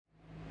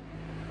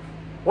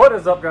What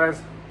is up,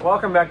 guys?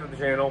 Welcome back to the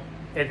channel.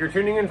 If you're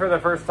tuning in for the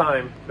first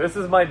time, this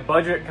is my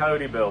budget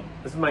Coyote build.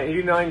 This is my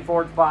 89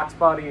 Ford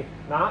Foxbody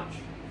notch,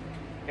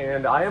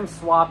 and I am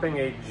swapping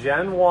a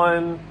Gen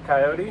 1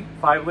 Coyote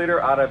 5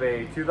 liter out of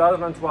a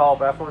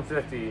 2012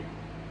 F-150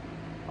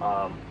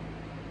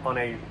 on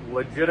a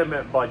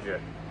legitimate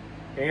budget,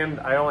 and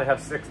I only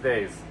have 6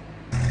 days.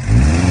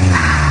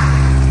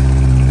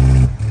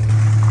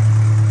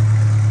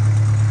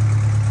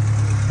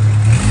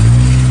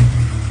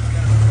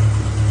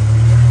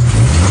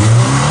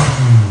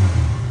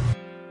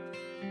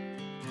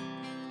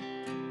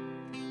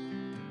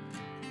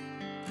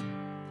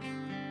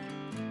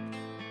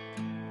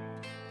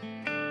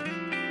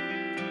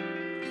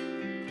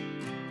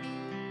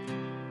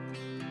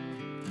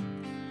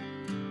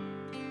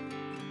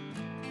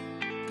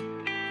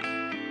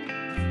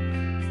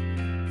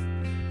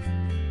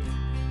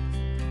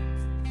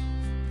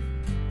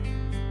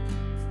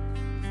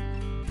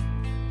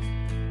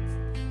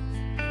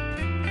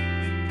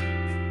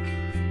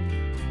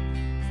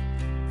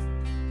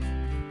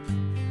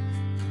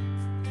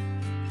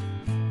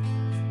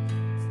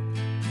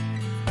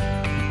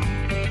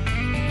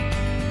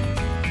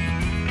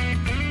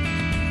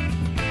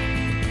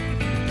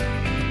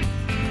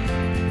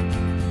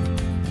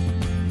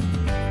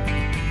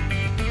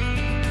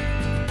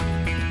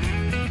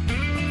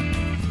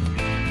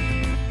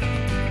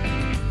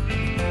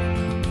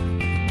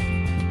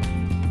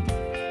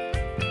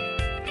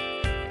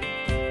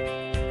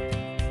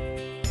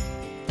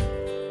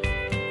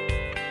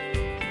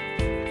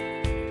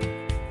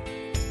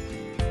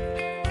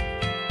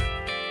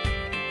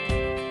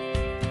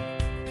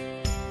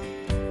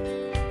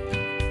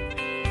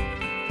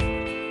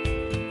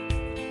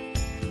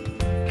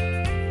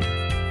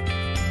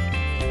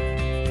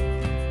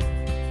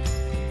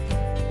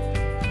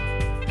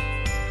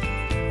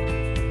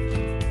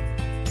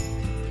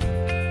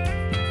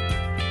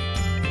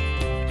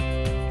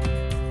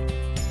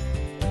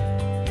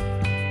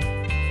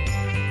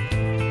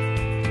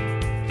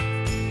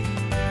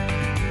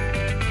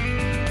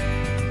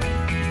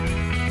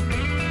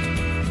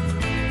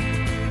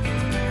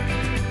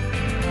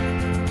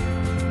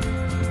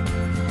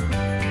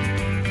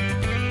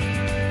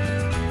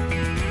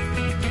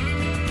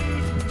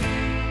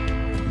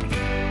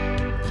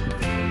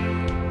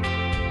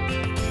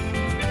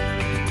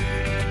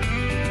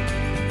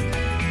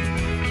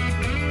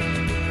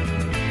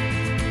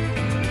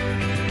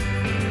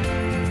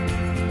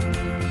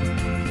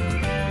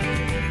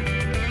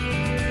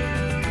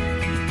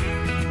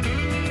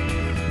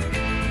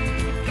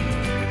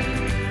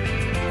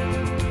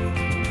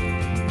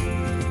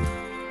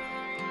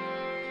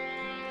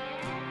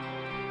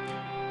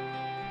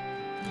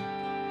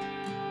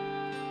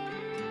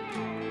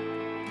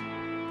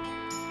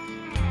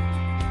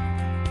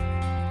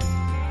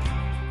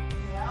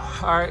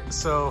 All right,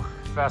 so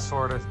fast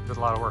forward, I did a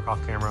lot of work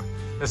off camera.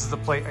 This is the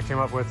plate I came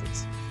up with.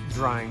 It's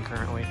drying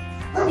currently.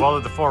 I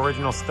welded the 4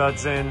 original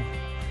studs in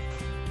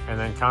and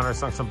then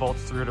countersunk some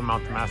bolts through to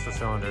mount the master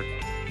cylinder.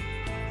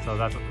 So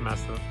that's what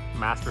the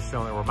master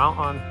cylinder will mount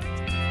on.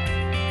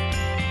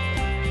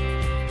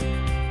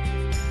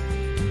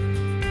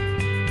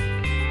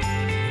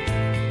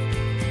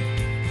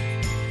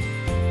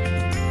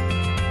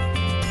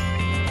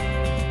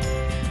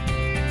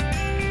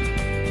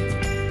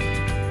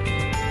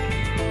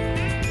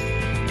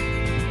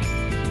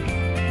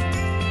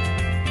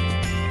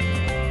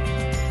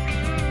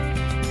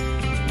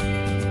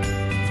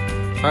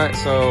 All right,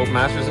 so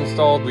master's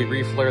installed. We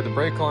reflared the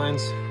brake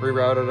lines,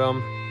 rerouted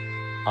them.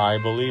 I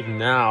believe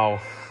now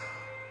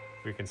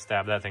we can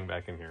stab that thing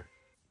back in here.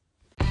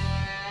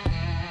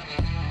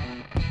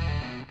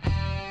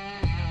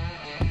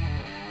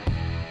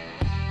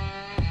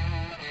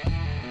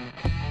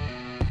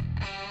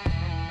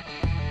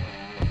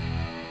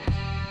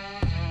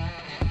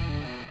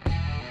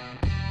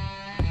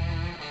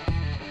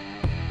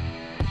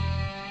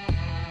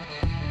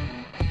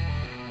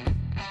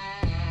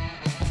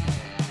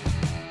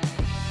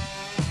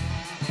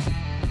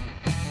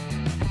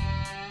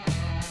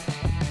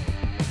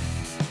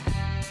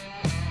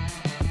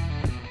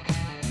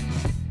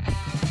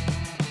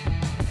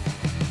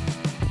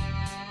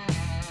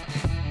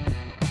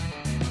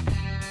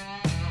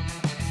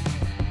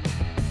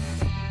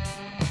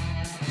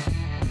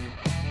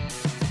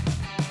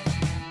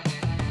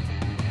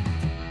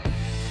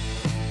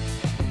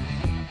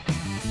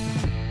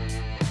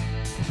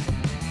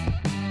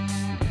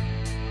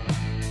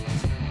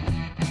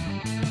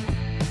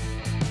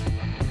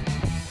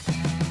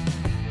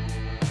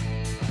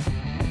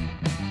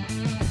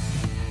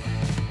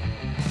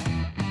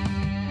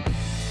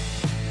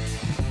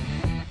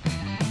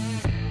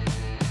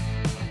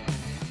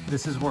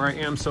 This is where I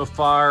am so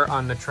far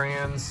on the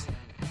trans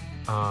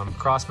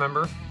cross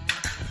member.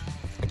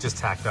 It just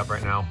tacked up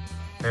right now.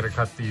 I gotta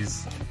cut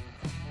these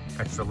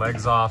extra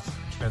legs off,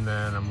 and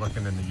then I'm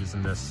looking into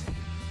using this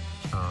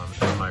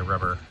as my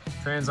rubber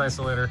trans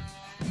isolator,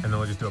 and then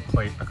we'll just do a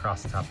plate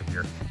across the top of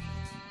here.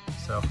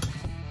 So,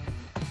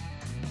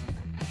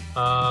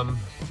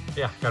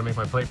 yeah, gotta make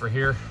my plate for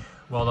here.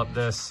 weld up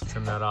this,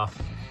 trim that off,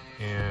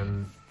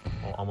 and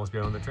we'll almost be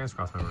on the trans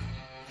cross member.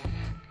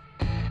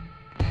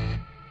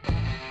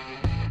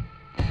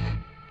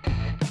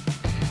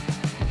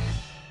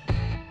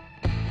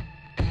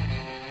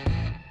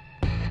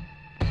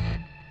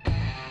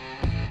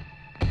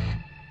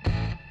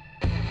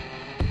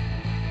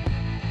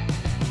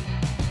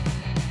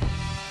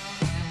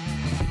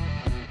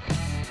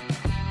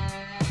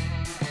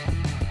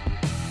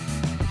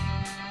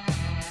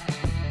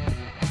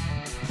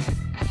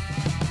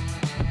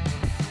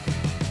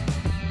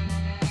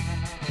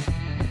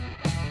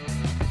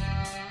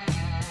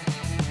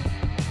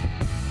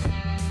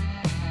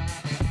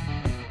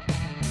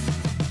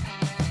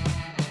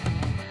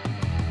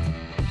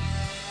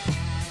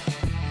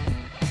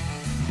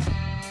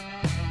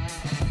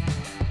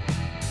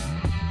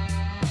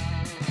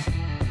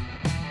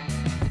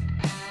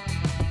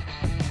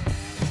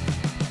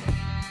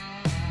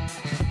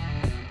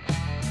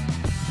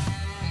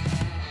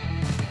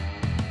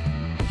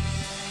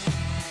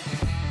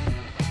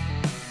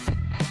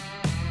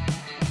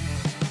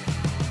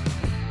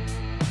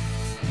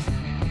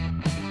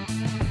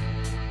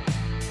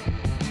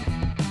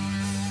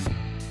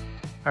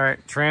 All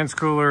right, trans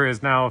cooler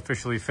is now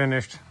officially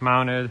finished,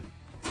 mounted,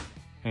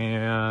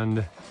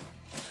 and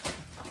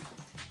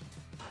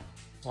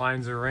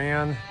lines are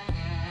ran.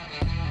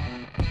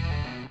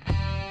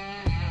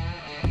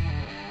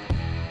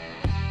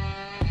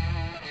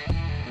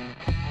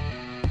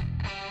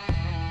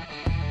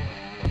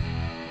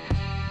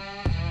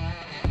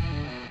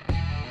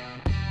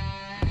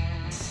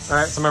 All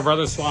right, so my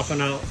brother's swapping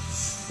out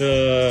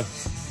the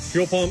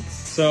fuel pump.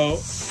 So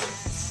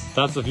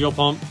that's the fuel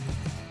pump.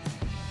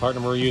 Part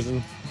number we're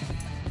using,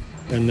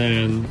 and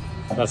then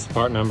that's the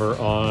part number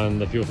on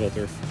the fuel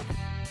filter.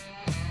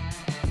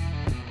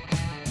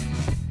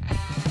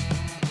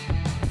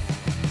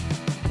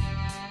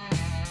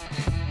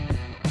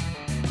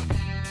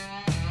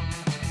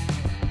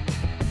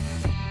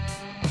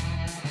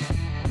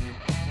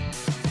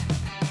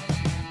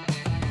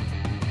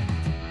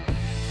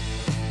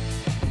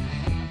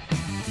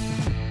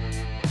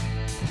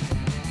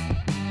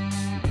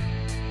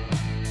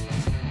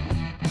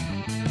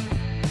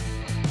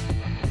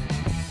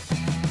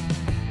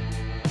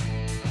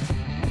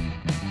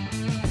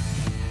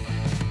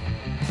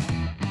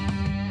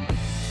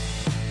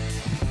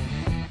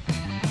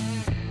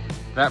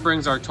 That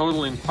brings our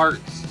total in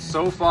parts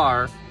so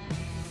far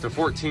to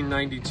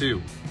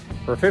 $14.92.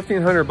 For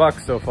 $1,500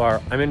 so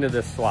far, I'm into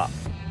this swap.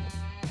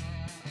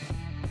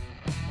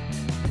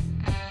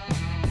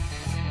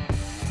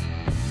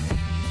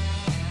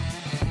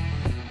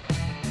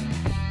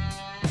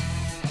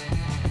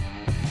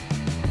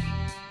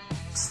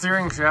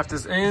 Steering shaft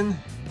is in,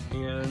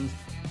 and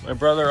my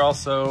brother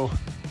also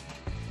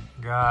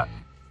got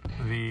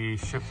the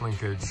shift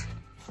linkage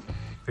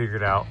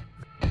figured out.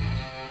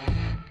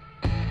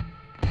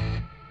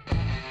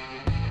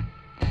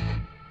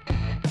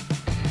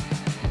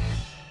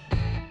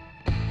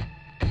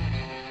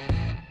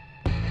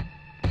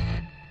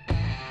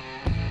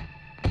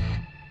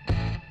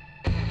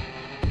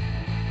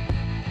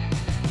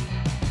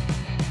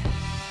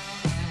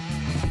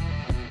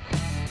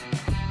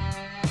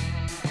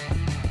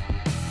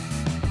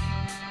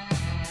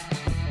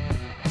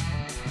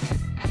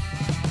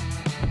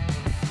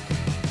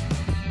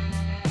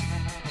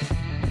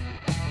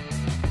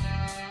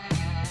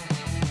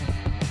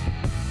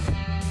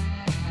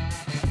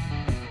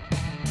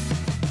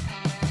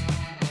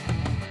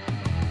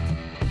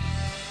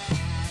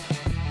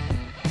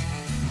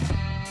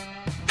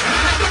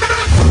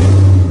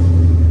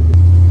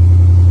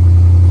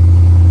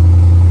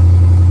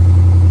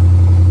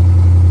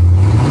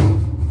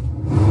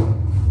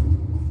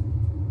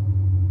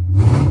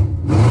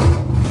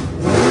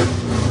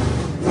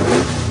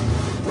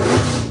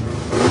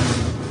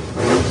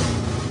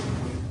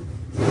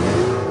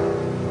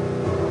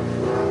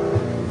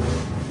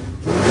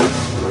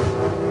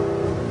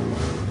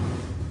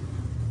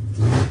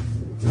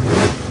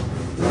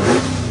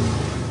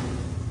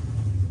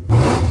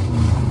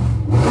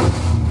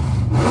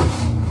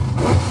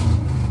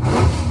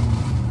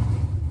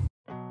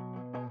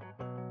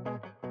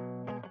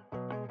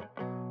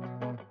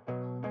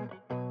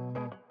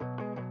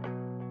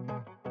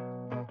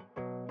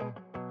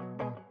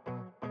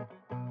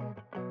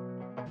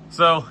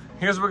 So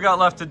here's what we got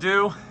left to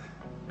do.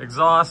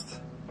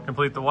 Exhaust,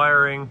 complete the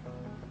wiring,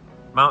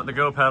 mount the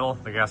go pedal,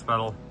 the gas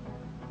pedal,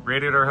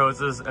 radiator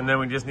hoses, and then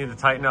we just need to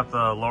tighten up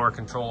the lower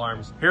control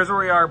arms. Here's where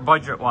we are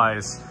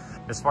budget-wise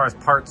as far as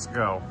parts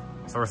go.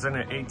 So we're sitting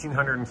at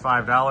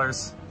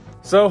 $1,805.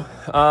 So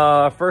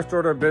first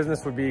order of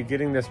business would be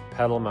getting this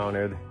pedal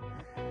mounted.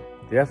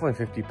 The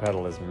F-150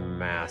 pedal is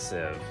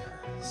massive.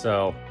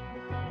 So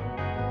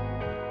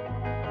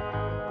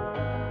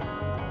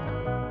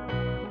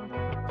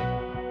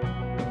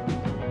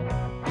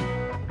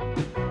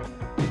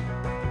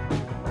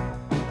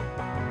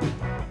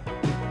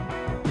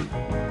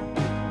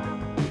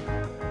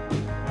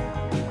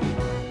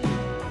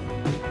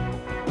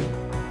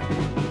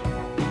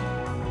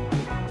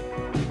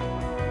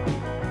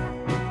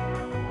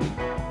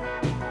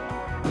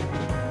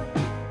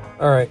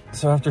All right,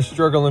 so after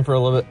struggling for a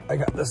little bit, I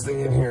got this thing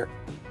in here.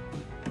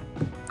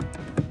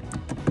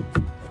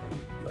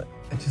 But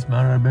it just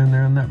mounted up in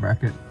there on that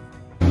bracket.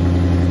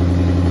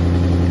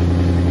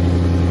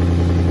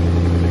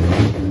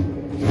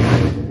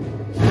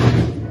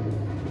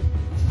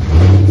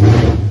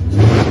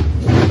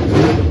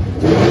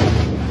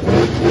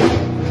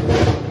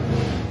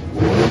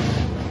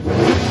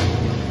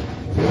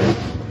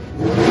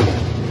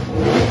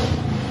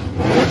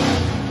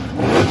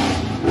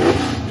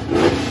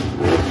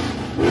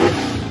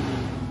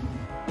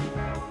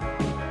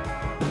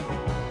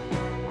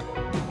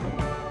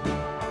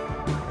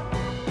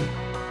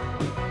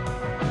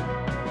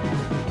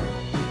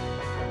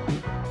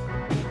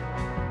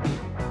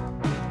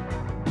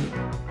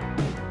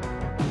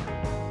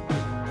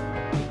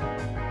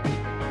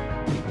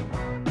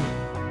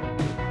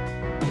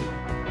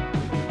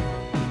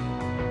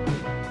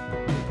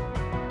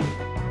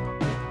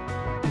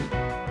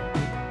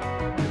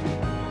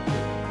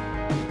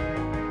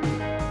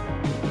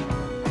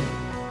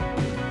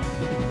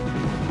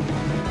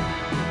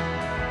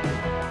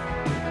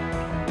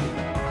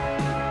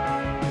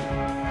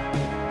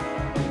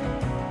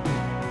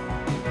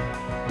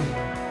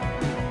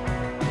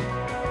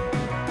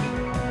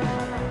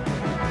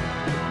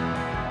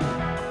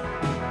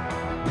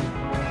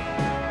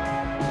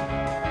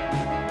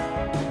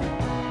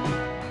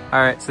 All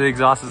right, so the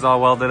exhaust is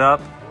all welded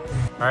up.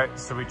 All right,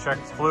 so we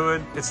checked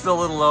fluid. It's still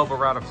a little low, but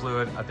we're out of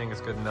fluid. I think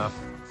it's good enough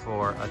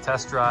for a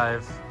test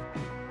drive.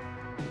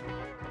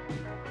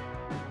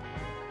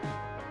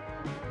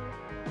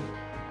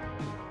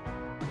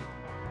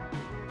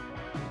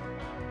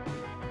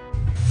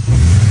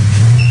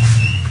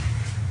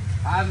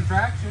 How's the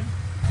traction?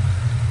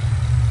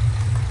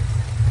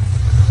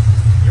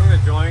 You want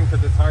to join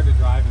because it's hard to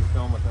drive and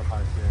film with no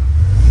power steering.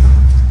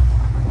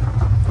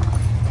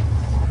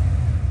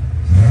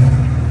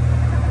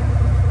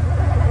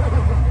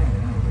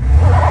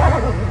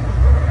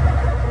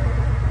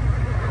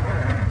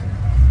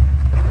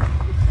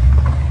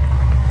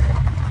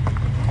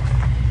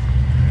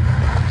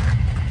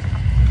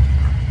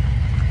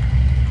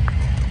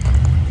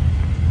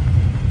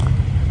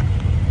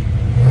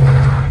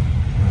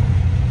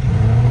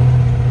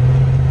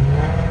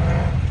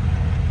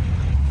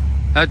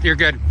 You're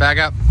good. Back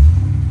up.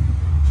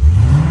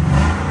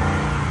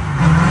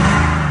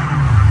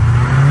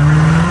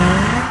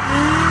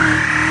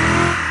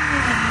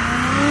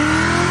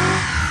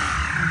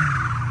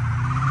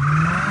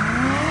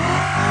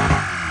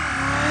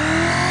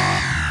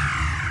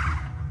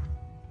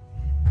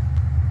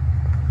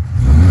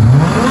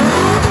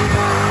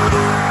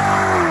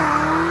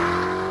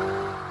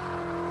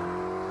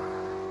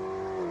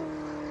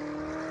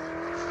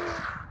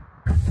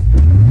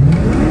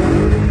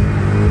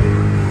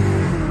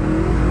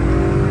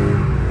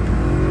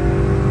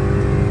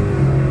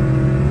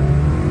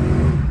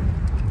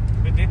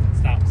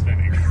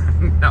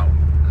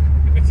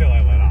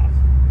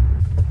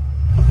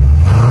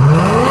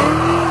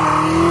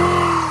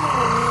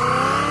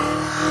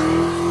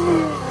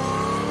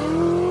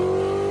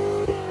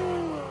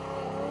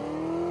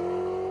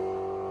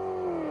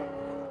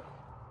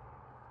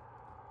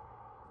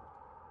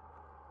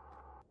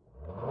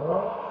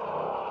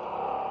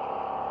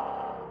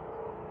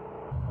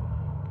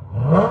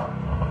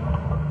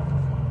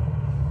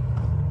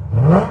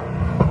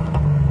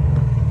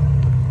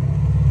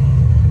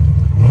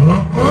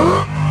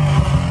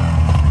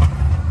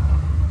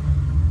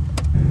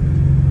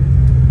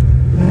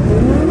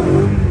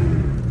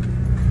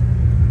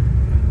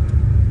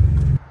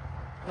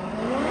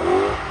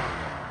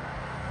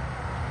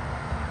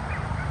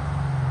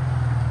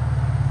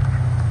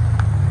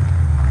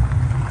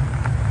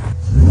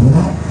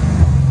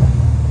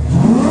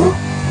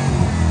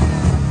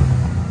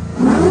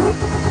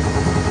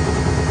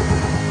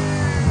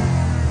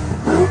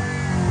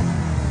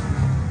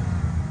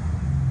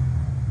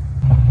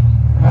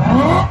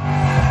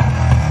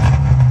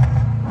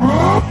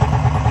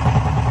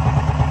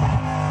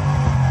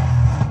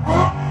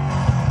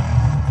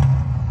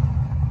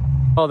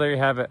 Well, there you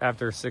have it.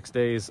 After 6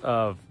 days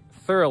of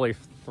thoroughly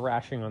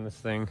thrashing on this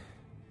thing,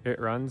 it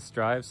runs,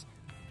 drives.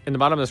 In the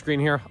bottom of the screen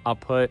here, I'll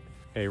put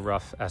a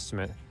rough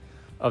estimate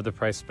of the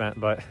price spent,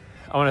 but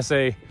I want to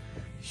say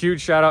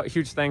huge shout out,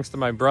 huge thanks to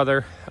my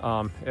brother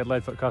at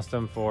Leadfoot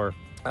Custom for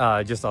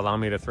just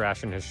allowing me to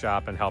thrash in his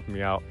shop and helping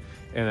me out.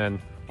 And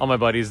then all my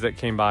buddies that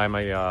came by,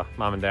 my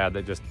mom and dad,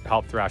 that just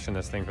helped thrash in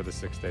this thing for the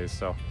 6 days.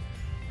 So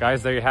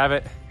guys, there you have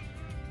it.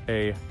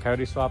 A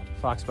Coyote swap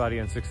Foxbody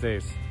in 6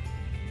 days.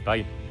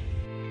 Bye.